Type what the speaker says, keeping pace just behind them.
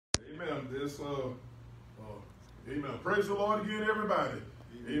Amen. Praise the Lord again, everybody.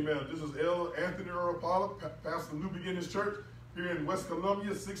 Amen. This is Elder Anthony Earl Pollock, pastor of New Beginnings Church here in West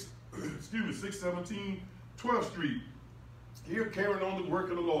Columbia, 617 12th Street. Here carrying on the work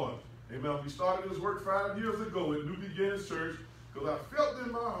of the Lord. Amen. We started this work 5 years ago at New Beginnings Church because I felt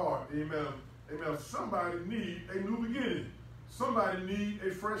in my heart, amen, amen, somebody need a new beginning. Somebody need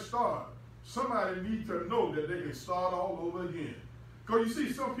a fresh start. Somebody need to know that they can start all over again. Because you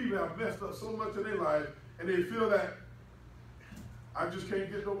see, some people have messed up so much in their life and they feel that I just can't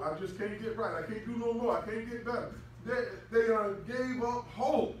get right. I can't do no more. I can't get better. They gave up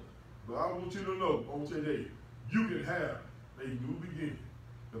hope. But I want you to know on today, you can have a new beginning.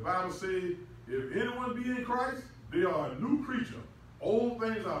 The Bible says, if anyone be in Christ, they are a new creature. Old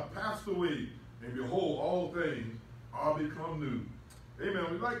things are passed away, and behold, all things are become new. Amen.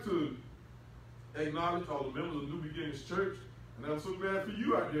 We'd like to acknowledge all the members of New Beginnings Church, and I'm so glad for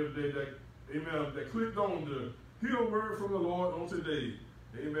you out there today that, amen, that clicked on to hear a word from the Lord on today.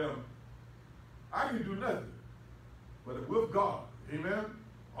 Amen. I can do nothing, but with God, amen,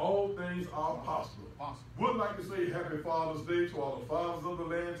 all things are possible. Would like to say Happy Father's Day to all the fathers of the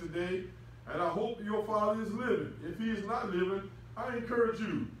land today, and I hope your father is living. If he is not living, I encourage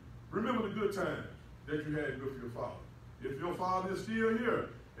you, remember the good times that you had with your father. If your father is still here,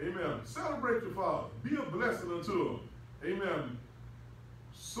 amen, celebrate your father. Be a blessing unto him. Amen.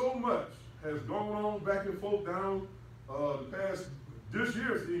 So much has gone on back and forth down this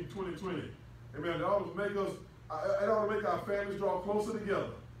year, in 2020. Amen. It ought to make our families draw closer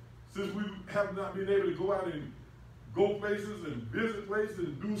together. Since we have not been able to go out and go places and visit places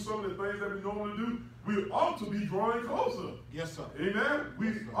and do some of the things that we normally do, we ought to be drawing closer. Yes, sir. Amen.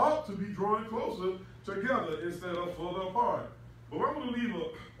 We ought to be drawing closer together instead of further apart. But I'm going to leave a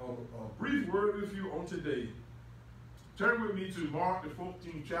brief word with you on today. Turn with me to Mark, the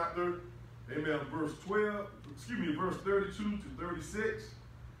 14th chapter. Amen. Verse 32 to 36.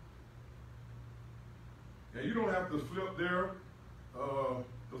 And you don't have to flip there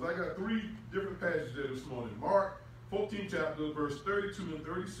because I got three different passages there this morning. Mark, 14th chapter, verse 32 and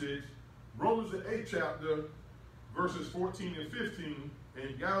 36. Romans, the 8th chapter, verses 14 and 15.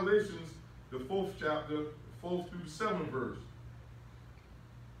 And Galatians, the 4th chapter, 4th through the 7th verse.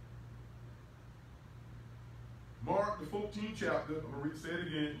 Mark, the 14th chapter, I'm going to say it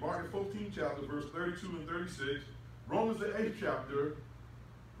again. Mark, the 14th chapter, verse 32 and 36. Romans, the 8th chapter,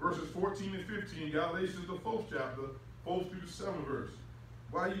 verses 14 and 15. Galatians, the 4th chapter, 4th through the 7th verse.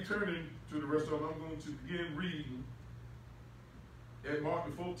 While you're turning to the rest of them, I'm going to begin reading at Mark,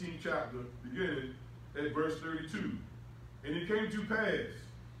 the 14th chapter, beginning at verse 32. And it came to pass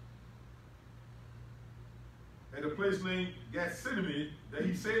at a place named Gethsemane that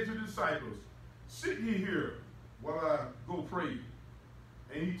he said to the disciples, sit ye here while I go pray.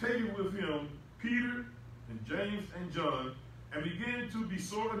 And he taken with him Peter and James and John, and began to be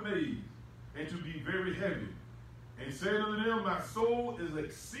sore amazed, and to be very heavy. And said unto them, my soul is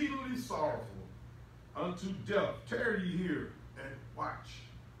exceedingly sorrowful unto death. Tarry ye here and watch.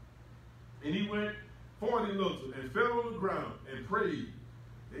 And he went forward a little and fell on the ground and prayed,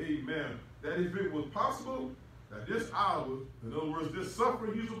 amen, that if it was possible, that this hour, in other words, this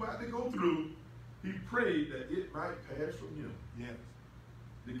suffering he's about to go through, he prayed that it might pass from him. Yes.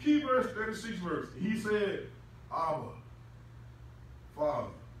 The key verse, 36th verse, he said, Abba,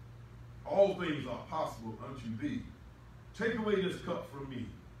 Father, all things are possible unto thee. Take away this cup from me.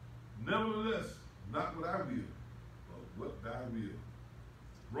 Nevertheless, not what I will, but what thy will.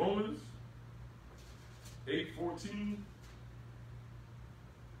 Romans 8:14.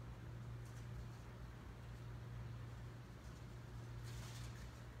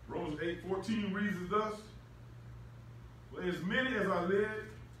 Romans 8:14 reads as thus, for as many as are led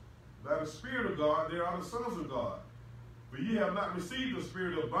by the Spirit of God, they are the sons of God. For ye have not received the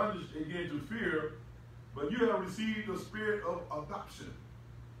spirit of bondage again to fear, but you have received the spirit of adoption,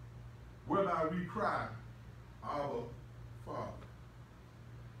 whereby we cry, Abba, Father.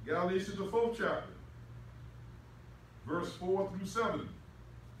 Galatians, the 4th chapter, verse 4 through 7.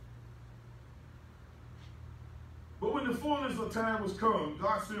 But when the fullness of time was come,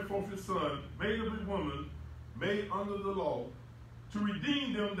 God sent forth his Son, made of a woman, made under the law, to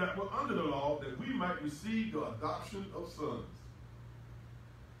redeem them that were under the law, that we might receive the adoption of sons.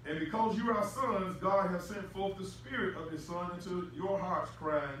 And because you are sons, God has sent forth the Spirit of his Son into your hearts,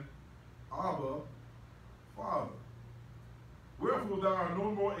 crying, Abba, Father. Wherefore thou art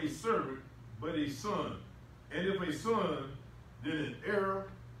no more a servant, but a son. And if a son, then an heir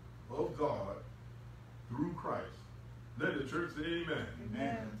of God through Christ. Let the church say amen.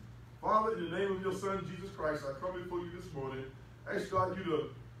 Amen. Father, in the name of your Son, Jesus Christ, I come before you this morning. I ask God you to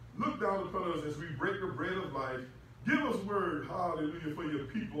Look down upon us as we break the bread of life. Give us word, hallelujah, for your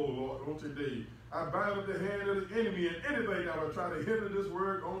people, Lord, on today. I bind up the hand of the enemy and anything that will try to hinder this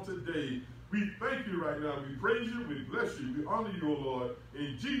word on today. We thank you right now. We praise you. We bless you. We honor you, O Lord.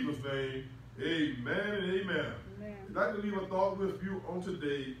 In Jesus' name, amen and amen. Amen. I'd like to leave a thought with you on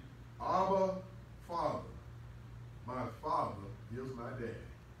today. Abba, Father. My Father is my dad.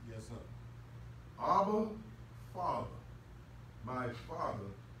 Yes, sir. Abba, Father. My Father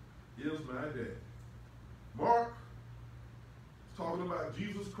is my dad. Mark is talking about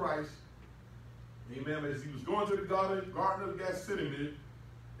Jesus Christ. Amen. As he was going to the Garden of Gethsemane,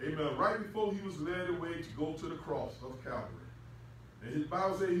 amen, right before he was led away to go to the cross of Calvary. And his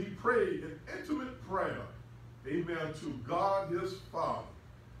Bible says he prayed an intimate prayer, amen, to God his Father.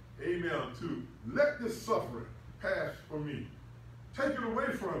 Amen. To let this suffering pass from me. Take it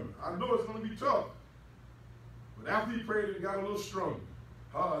away from me. I know it's going to be tough. But after he prayed, it got a little stronger.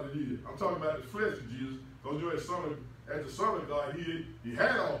 Hallelujah. I'm talking about the flesh of Jesus. Because you know, as the Son of God, he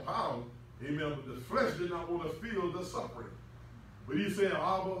had all power. Amen. But the flesh did not want to feel the suffering. But he said,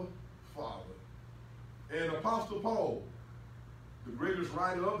 Abba, Father. And Apostle Paul, the greatest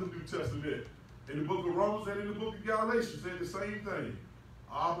writer of the New Testament, in the book of Romans and in the book of Galatians, said the same thing.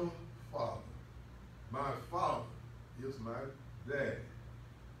 Abba, Father. My Father is my dad.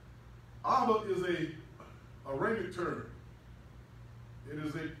 Abba is a ranking term. It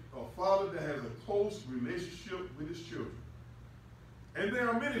is a father that has a close relationship with his children. And there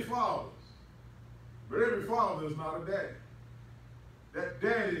are many fathers, but every father is not a daddy. That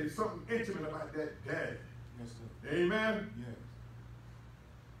daddy is something intimate about that daddy. Yes, sir. Amen?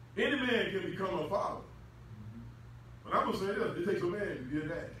 Yes. Any man can become a father. But I'm going to say this, it takes a man to be a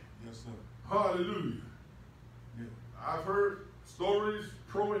daddy. Yes, sir. Hallelujah. Yeah. I've heard stories,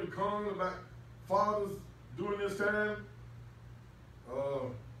 pro and con, about fathers during this time.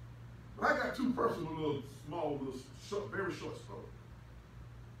 But I got two personal, very short stories.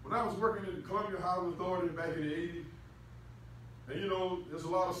 When I was working in the Columbia Housing Authority back in the 80s, and you know, there's a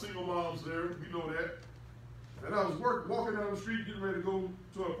lot of single moms there, we know that. And I was walking down the street, getting ready to go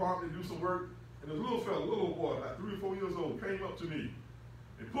to an apartment and do some work, and this little fella, little boy, like 3 or 4 years old, came up to me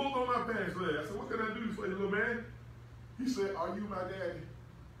and pulled on my pants leg. I said, what can I do for you, little man? He said, are you my daddy?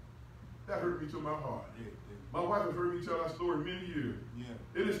 That hurt me to my heart. Yeah. My wife has heard me tell that story many years.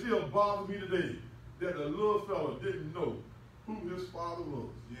 Yeah. It still bothers me today that the little fella didn't know who his father was.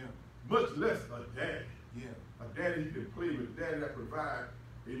 Yeah. Much less a daddy. Yeah. A daddy he can play with, a daddy that provides,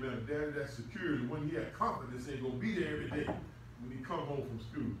 amen, a daddy that's secure, and when he had confidence ain't gonna be there every day when he come home from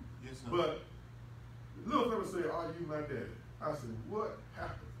school. Yes, sir. But the little fella said, are you my daddy? I said, what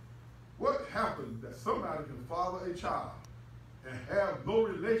happened? What happened that somebody can father a child and have no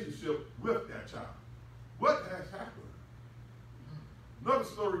relationship with that child? What has happened? Another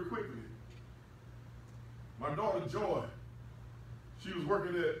story quickly. My daughter Joy, she was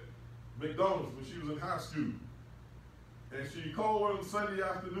working at McDonald's when she was in high school. And she called one Sunday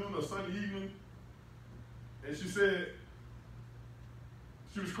afternoon or Sunday evening, and she said,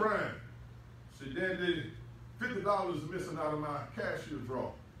 she was crying. She said, Dad, $50 is missing out of my cashier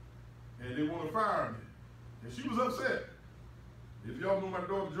drawer, and they want to fire me. And she was upset. If y'all know my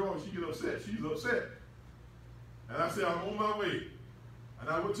daughter Joy, she get upset. She's upset. And I said, I'm on my way. And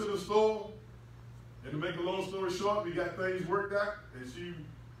I went to the store, and to make a long story short, we got things worked out,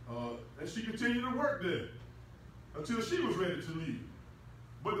 and she continued to work there until she was ready to leave.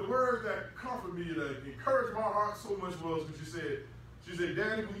 But the words that comforted me, that encouraged my heart so much was when she said,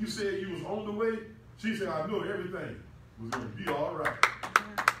 Daddy, when you said you was on the way, she said, I knew everything was going to be all right.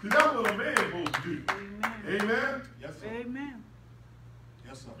 See, that's what a man is supposed to do. Amen. Amen? Yes, sir. Amen.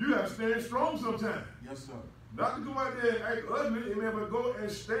 Yes, sir. You have to stand strong sometimes. Yes, sir. Not to go out there and act ugly, amen, but go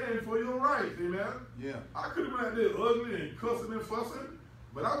and stand for your rights, amen? Yeah. I could have been out there ugly and cussing and fussing,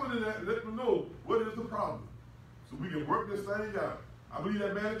 but I went in there and let them know what is the problem so we can work this thing out. I believe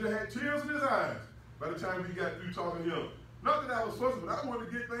that manager had tears in his eyes by the time we got through talking to him. Not that I was fussing, but I wanted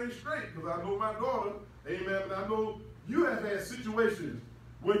to get things straight because I know my daughter, amen, and I know you have had situations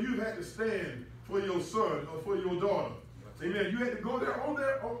where you had to stand for your son or for your daughter. Amen. You had to go there on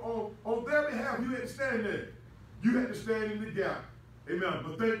their behalf. You had to stand there. You had to stand in the gap. Amen.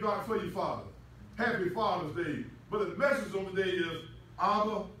 But thank God for your father. Happy Father's Day. But the message on the day is,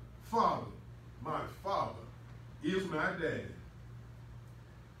 Abba, Father. My father is my dad.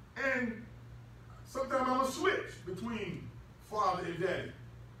 And sometimes I'm going to switch between father and daddy.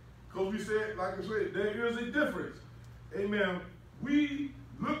 Because we said, like I said, there is a difference. Amen. We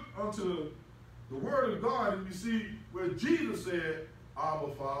look unto the Word of God and we see where Jesus said,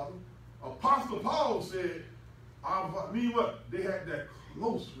 Abba, Father. Apostle Paul said, Mean what? They had that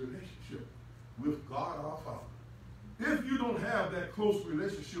close relationship with God our Father. If you don't have that close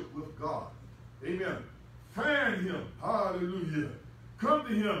relationship with God, amen, find him, hallelujah. Come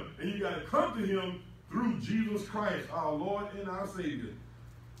to him, and you got to come to him through Jesus Christ, our Lord and our Savior.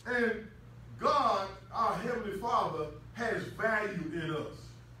 And God, our Heavenly Father, has value in us.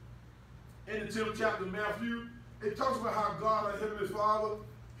 In the 10th chapter of Matthew, it talks about how God, our Heavenly Father,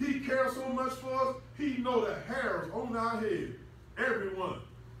 he cares so much for us, he knows the hairs on our head, every one.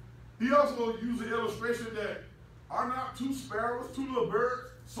 He also used the illustration that are not two sparrows, two little birds,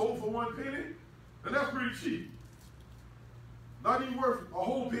 sold for 1 penny? And that's pretty cheap. Not even worth a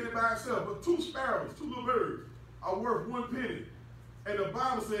whole penny by itself, but 2 sparrows, 2 little birds, are worth 1 penny. And the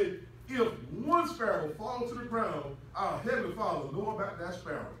Bible said, if 1 sparrow falls to the ground, our Heavenly Father knows about that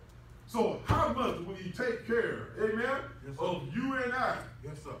sparrow. So how much will he take care, amen, yes, of you and I?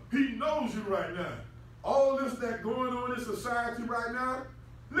 Yes, sir. He knows you right now. All this that's going on in society right now,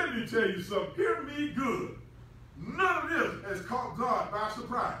 let me tell you something. Hear me good. None of this has caught God by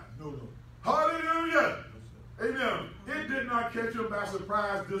surprise. No. Hallelujah. Yes, amen. It did not catch him by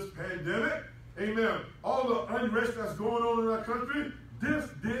surprise, this pandemic. Amen. All the unrest that's going on in our country, this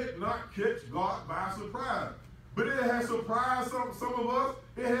did not catch God by surprise. But it has surprised some of us.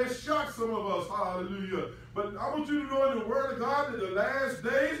 It has shocked some of us. Hallelujah. But I want you to know in the Word of God that the last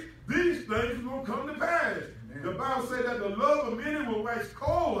days, these things are going to come to pass. Amen. The Bible says that the love of many will wax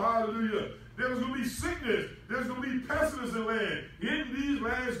cold. Hallelujah. There's going to be sickness. There's going to be pestilence in land in these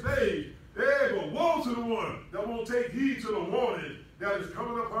last days. There go. Woe to the one that won't take heed to the warning that is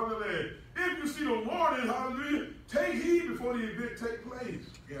coming upon the land. If you see the warning, hallelujah, take heed before the event take place.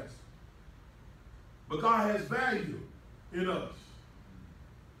 Yes. But God has value in us.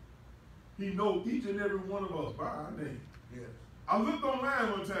 He knows each and every one of us by our name. Yes. I looked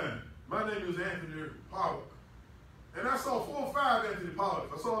online one time. My name is Anthony Pollock. And I saw 4 or 5 Anthony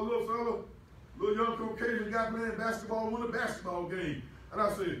Pollocks. I saw a little fellow, little young Caucasian guy playing basketball, won a basketball game. And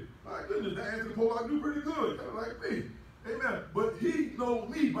I said, my goodness, that Anthony Pollock do pretty good, kind of like me. Amen. But he knows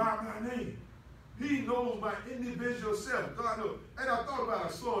me by my name. He knows my individual self. God knows. And I thought about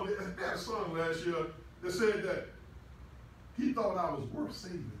a song. They had a song last year that said that he thought I was worth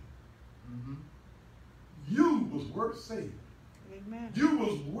saving. Mm-hmm. You was worth saving. Amen. You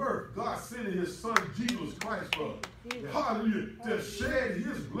was worth God sending his son Jesus Christ for us. Hallelujah. To shed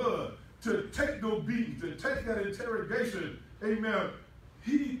his blood, to take those beatings, to take that interrogation. Amen.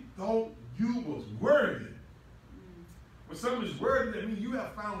 He thought you was worthy. When something is worthy, that means you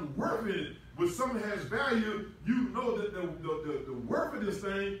have found worth in it. When something has value, you know that the worth of this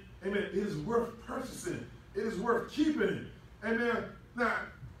thing, amen, it is worth purchasing. It is worth keeping. Amen. Now,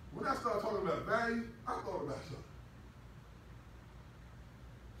 when I started talking about value, I thought about something.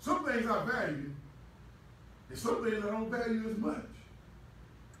 Some things I value, and some things I don't value as much.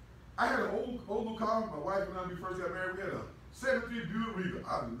 I had an old car. My wife and I, when we first got married, we had a 73 Buick Regal.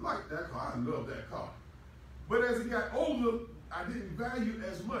 I liked that car. I loved that car. But as it got older, I didn't value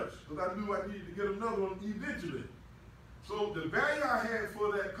as much because I knew I needed to get another one eventually. So the value I had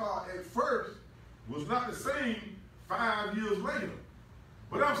for that car at first was not the same 5 years later.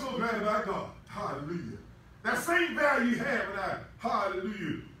 But I'm so glad about God. Hallelujah. That same value you had when I,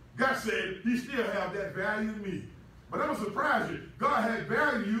 hallelujah, God said he still have that value in me. But I'm going to surprise you. God had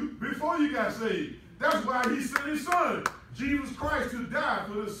value before you got saved. That's why he sent his son, Jesus Christ, to die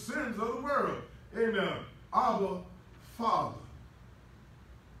for the sins of the world. Amen. Our Father.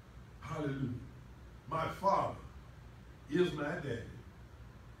 Hallelujah. My Father is my daddy.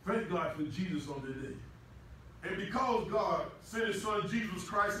 Thank God for Jesus on the day. And because God sent his son Jesus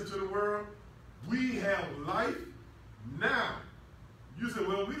Christ into the world, we have life now. You say,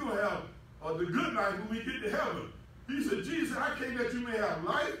 well, we're going to have the good life when we get to heaven. He said, Jesus, I came that you may have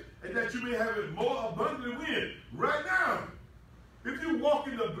life and that you may have it more abundantly when? Right now. If you walk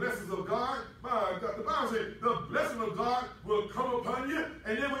in the blessings of God, the Bible says the blessing of God will come upon you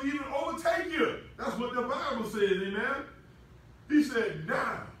and they will even overtake you. That's what the Bible says, amen. He said,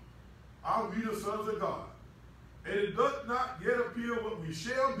 now are we the sons of God. And it does not yet appear what we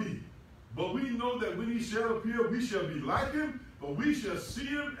shall be. But we know that when he shall appear, we shall be like him, but we shall see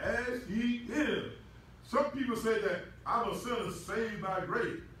him as he is. Some people say that I'm a sinner saved by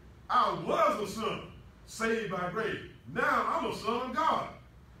grace. I was a son saved by grace. Now I'm a son of God.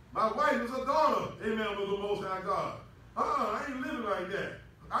 My wife is a daughter, amen, of the Most High God. I ain't living like that.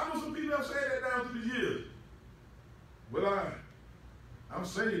 I know some people have said that down through the years. Well, I'm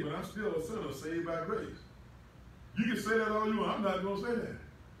saved, but I'm still a sinner saved by grace. You can say that all you want. I'm not going to say that.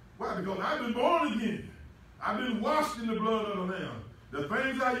 Why? Because I've been born again. I've been washed in the blood of the Lamb. The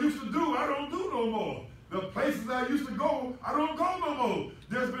things I used to do, I don't do no more. The places I used to go, I don't go no more.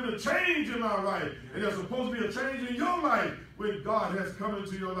 There's been a change in my life. And there's supposed to be a change in your life when God has come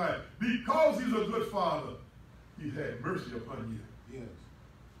into your life. Because he's a good father, he had mercy upon you. Yes.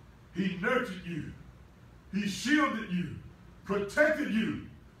 He nurtured you. He shielded you, protected you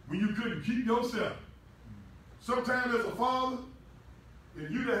when you couldn't keep yourself. Sometimes as a father,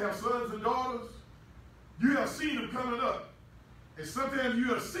 and you that have sons and daughters, you have seen them coming up. And sometimes you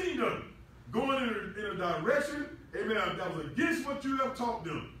have seen them going in a direction, amen, that was against what you have taught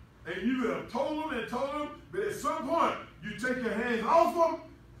them. And you have told them, but at some point, you take your hands off them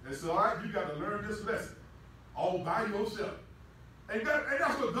and say, all right, you got to learn this lesson all by yourself. And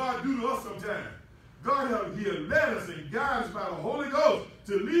that's what God do to us sometimes. God, he has led us and guided us by the Holy Ghost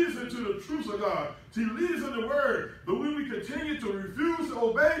to lead us into the truths of God, to lead us in the Word. But when we continue to refuse to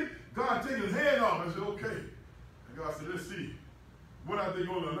obey, God take his hand off and say, okay. And God said, let's see, what are they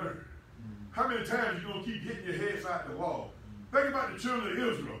going to learn? How many times are you going to keep hitting your heads out the wall? Think about the children of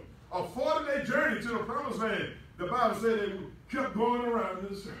Israel. A 40-day journey to the promised land. The Bible said they kept going around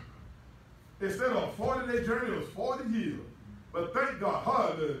in a circle. Instead of a 40-day journey, it was 40 years. But thank God,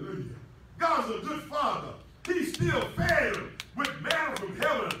 hallelujah. God's a good father. He still fed them with manna from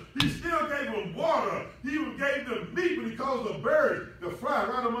heaven. He still gave them water. He even gave them meat when he caused the birds to fly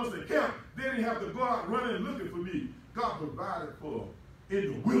right amongst the camp. They didn't have to go out running looking for me. God provided for them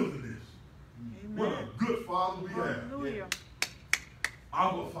in the wilderness. Amen. What a good father we have. Hallelujah.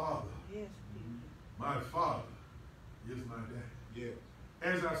 Our Father. Yes, my Father is my dad. Yes.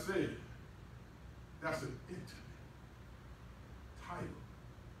 As I said, that's an intimate title.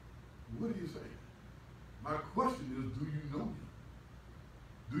 What do you say? My question is, do you know him?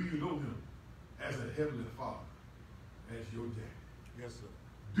 Do you know him as a heavenly Father, as your dad? Yes, sir.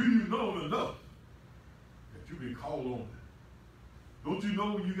 Do you know him enough that you can call on him? Don't you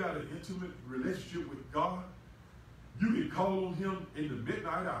know when you got an intimate relationship with God, you can call on him in the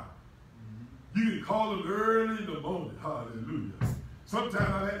midnight hour. You can call him early in the morning. Hallelujah. Sometimes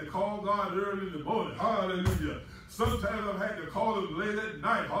I had to call God early in the morning. Hallelujah. Sometimes I've had to call him late at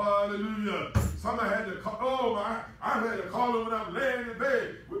night. Hallelujah. Sometimes I had to call, I've had to call him when I'm laying in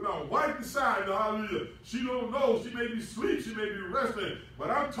bed with my wife beside me. Hallelujah. She don't know. She may be asleep. She may be resting. But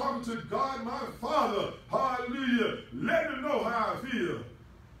I'm talking to God, my Father. Hallelujah. Let him know how I feel.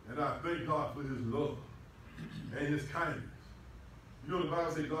 And I thank God for his love and his kindness. You know the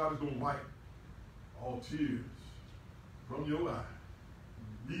Bible says God is going to wipe all tears from your eyes.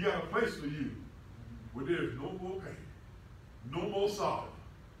 He got a place for you where there is no more pain, no more sorrow.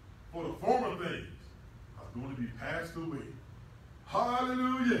 For the former things are going to be passed away.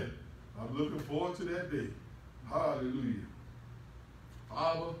 Hallelujah. I'm looking forward to that day. Hallelujah.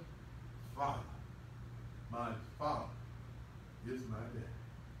 Father, my Father is my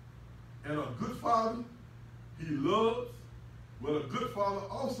dad. And a good father, he loves, but a good father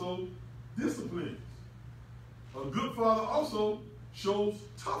also disciplines. A good father also shows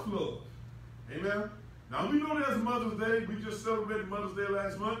tough love. Amen. Now we know there's Mother's Day. We just celebrated Mother's Day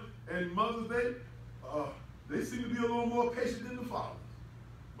last month. And Mother's Day, they seem to be a little more patient than the fathers.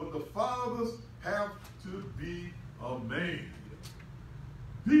 But the fathers have to be a man.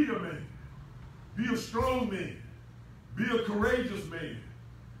 Be a man. Be a strong man. Be a courageous man.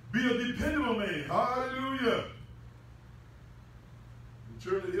 Be a dependable man. Hallelujah. The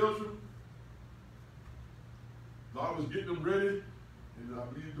children of Israel, God was getting them ready. And I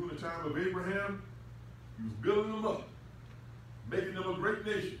believe during the time of Abraham, he was building them up, making them a great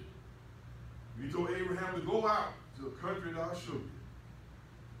nation. He told Abraham to go out to a country that I'll show you.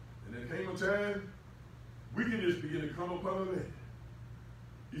 And there came a time, wickedness began to come upon the land.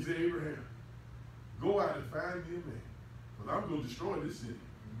 He said, Abraham, go out and find me a man, because I'm going to destroy this city.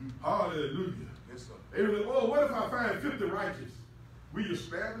 Hallelujah. Yes, sir. Abraham said, oh, what if I find 50 righteous? Will you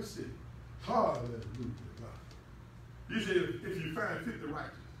spare the city? Hallelujah, God. He said, if you find 50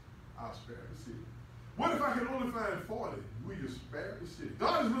 righteous, I'll spare the city. What if I can only find 40? Will you spare the city?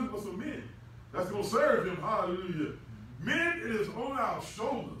 God is looking for some men that's going to serve him. Hallelujah. Men, it is on our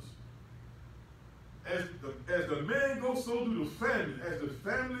shoulders. As the man goes, so do the family. As the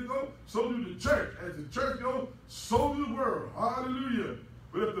family goes, so do the church. As the church goes, so do the world. Hallelujah.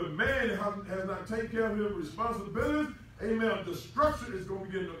 But if the man has not taken care of his responsibilities, amen, the structure is going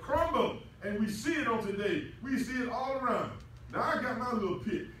to begin to crumble. And we see it on today. We see it all around. Now, I got my little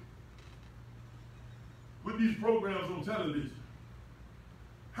pick with these programs on television.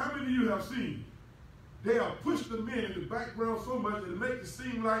 How many of you have seen? They have pushed the men in the background so much that it makes it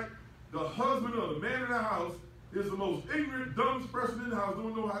seem like the husband or the man in the house is the most ignorant, dumbest person in the house,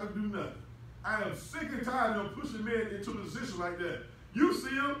 don't know how to do nothing. I am sick and tired of them pushing men into positions like that. You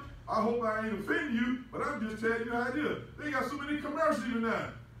see them, I hope I ain't offending you, but I'm just telling you how it is. They got so many commercials even now.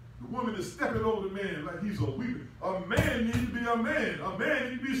 The woman is stepping over the man like he's a weakling. A man needs to be a man. A man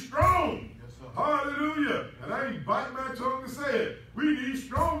needs to be strong. Yes, sir. Hallelujah. And I ain't biting my tongue to say it. We need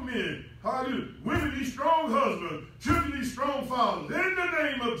strong men. Hallelujah. Women need strong husbands. Children need strong fathers. In the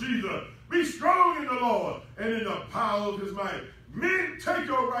name of Jesus, be strong in the Lord and in the power of his might. Men, take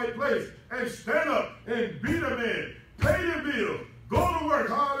your right place and stand up and be the man. Pay your bills. Go to work.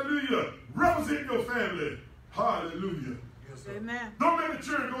 Hallelujah. Represent your family. Hallelujah. Yes, sir. Amen. Don't let the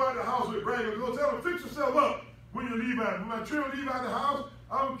children go out the house with bragging. Go tell them, fix yourself up when you leave out. When my children leave out the house,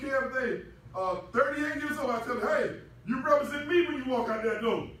 I don't care if they 38 years old. I tell them, hey, you represent me when you walk out that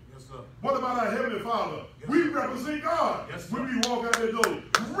door. Yes, sir. What about our Heavenly Father? Yes, We sir. represent God Yes, sir. when we walk out that door.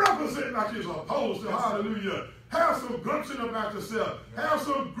 Represent like you're supposed to. Yes, sir. Hallelujah. Have some gumption about yourself. Yes. Have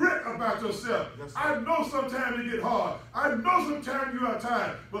some grit about yourself. Yes, sir. I know sometimes it get hard. I know sometimes you are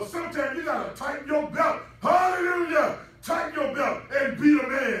tired. But sometimes you got to tighten your belt. Hallelujah. Tighten your belt and be the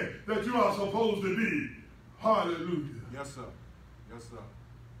man that you are supposed to be. Hallelujah. Yes, sir. Yes, sir.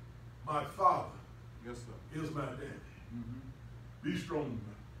 My father Yes, sir. is my daddy. Mm-hmm. Be strong,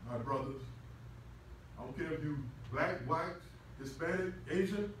 my brothers. I don't care if you black, white, Hispanic,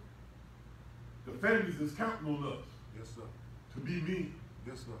 Asian. The families is counting on us Yes, sir. to be men,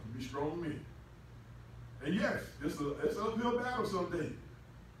 Yes, sir. to be strong men. And yes, it's an uphill battle someday.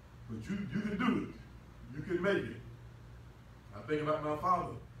 But you can do it. You can make it. I think about my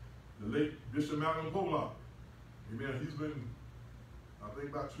father, the late Bishop Malcolm Pollock. Amen. He's been, I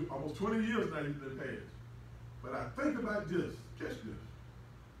think about almost 20 years now he's been passed. But I think about this, catch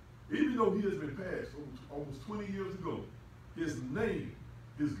this. Even though he has been passed almost 20 years ago, his name,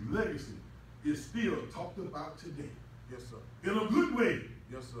 his legacy is still talked about today. Yes, sir. In a good way.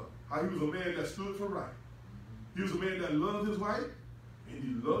 Yes, sir. How he was a man that stood for right. He was a man that loved his wife and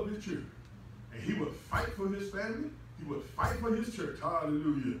he loved his children. And he would fight for his family. He would fight for his church.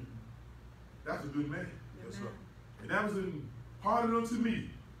 Hallelujah. That's a good man. Yes, sir. And that was imparted unto me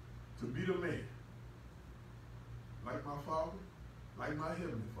to be the man. Like my father, like my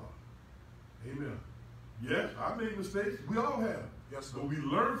heavenly father. Amen. Yes, I made mistakes. We all have. Yes, sir. But we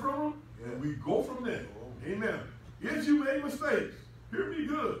learn from them Yeah. and we go from there. Oh. Amen. If you made mistakes, hear me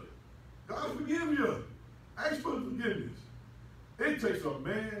good. God forgive you. Ask for forgiveness. It takes a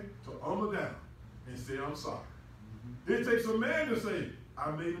man to humble down and say, I'm sorry. It takes a man to say,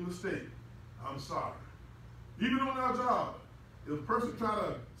 I made a mistake. I'm sorry. Even on our job, if a person try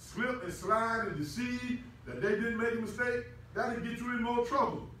to slip and slide and deceive that they didn't make a mistake, that'll get you in more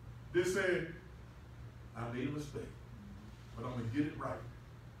trouble. They're saying, I made a mistake, but I'm going to get it right.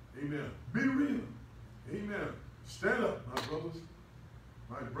 Amen. Be real. Amen. Stand up,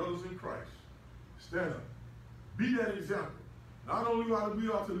 my brothers in Christ. Stand up. Be that example. Not only ought we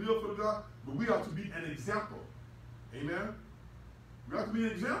ought to live for God, but we ought to be an example. Amen. We ought to be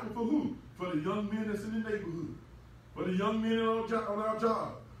an example for who? For the young men that's in the neighborhood. For the young men on our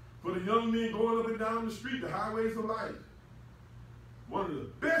job. For the young men going up and down the street, the highways of life. One of the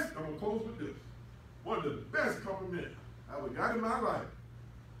best, I'm going to close with this. One of the best compliments I ever got in my life.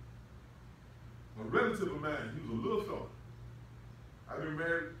 A relative of mine, he was a little fella. I've been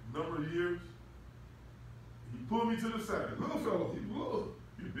married a number of years. He pulled me to the side. Little fella, he was little.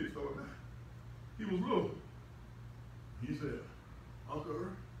 He's a big fella now. He was little. He said, Uncle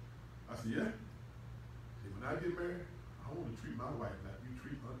Earl? I said, yeah. He said, when I get married, I want to treat my wife like you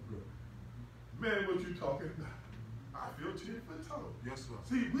treat Uncle Earl. Man, what you talking about? I feel 10 foot tall. Yes, sir.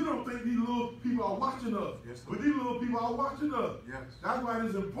 See, we don't think these little people are watching us. Yes, sir. But these little people are watching us. Yes. That's why it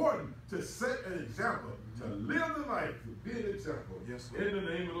is important to set an example, to live the life, to be an example. Yes, sir. In the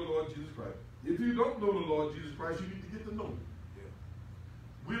name of the Lord Jesus Christ. If you don't know the Lord Jesus Christ, you need to get to know him. Yeah.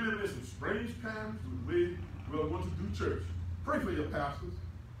 We live in some strange times we want to do church. Pray for your pastors.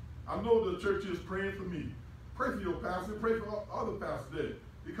 I know the church is praying for me. Pray for your pastor. Pray for other pastors there.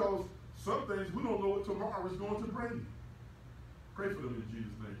 Because some things we don't know what tomorrow is going to bring. Pray for them in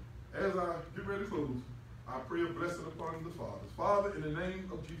Jesus' name. As I get ready to close, I pray a blessing upon the fathers. Father, in the name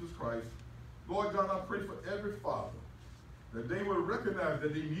of Jesus Christ, Lord God, I pray for every father that they will recognize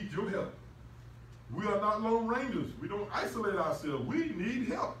that they need your help. We are not lone rangers. We don't isolate ourselves. We need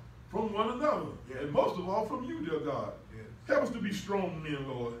help from one another. Yeah. And most of all from you, dear God. Yes. Help us to be strong men,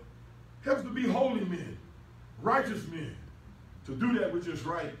 Lord. Help us to be holy men, righteous men, to do that which is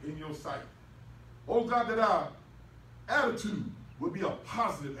right in your sight. Oh God, that our attitude would be a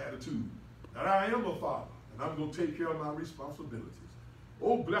positive attitude, that I am a father, and I'm going to take care of my responsibilities.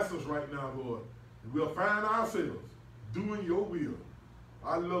 Oh, bless us right now, Lord, and we'll find ourselves doing your will.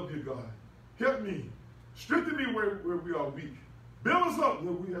 I love you, God. Help me. Strengthen me where we are weak. Build us up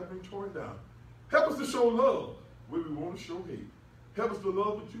where we have been torn down. Help us to show love where we want to show hate. Help us to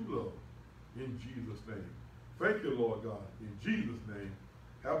love what you love. In Jesus' name. Thank you, Lord God. In Jesus' name.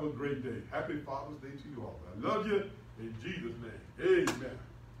 Have a great day. Happy Father's Day to you all. I love you. In Jesus' name. Amen.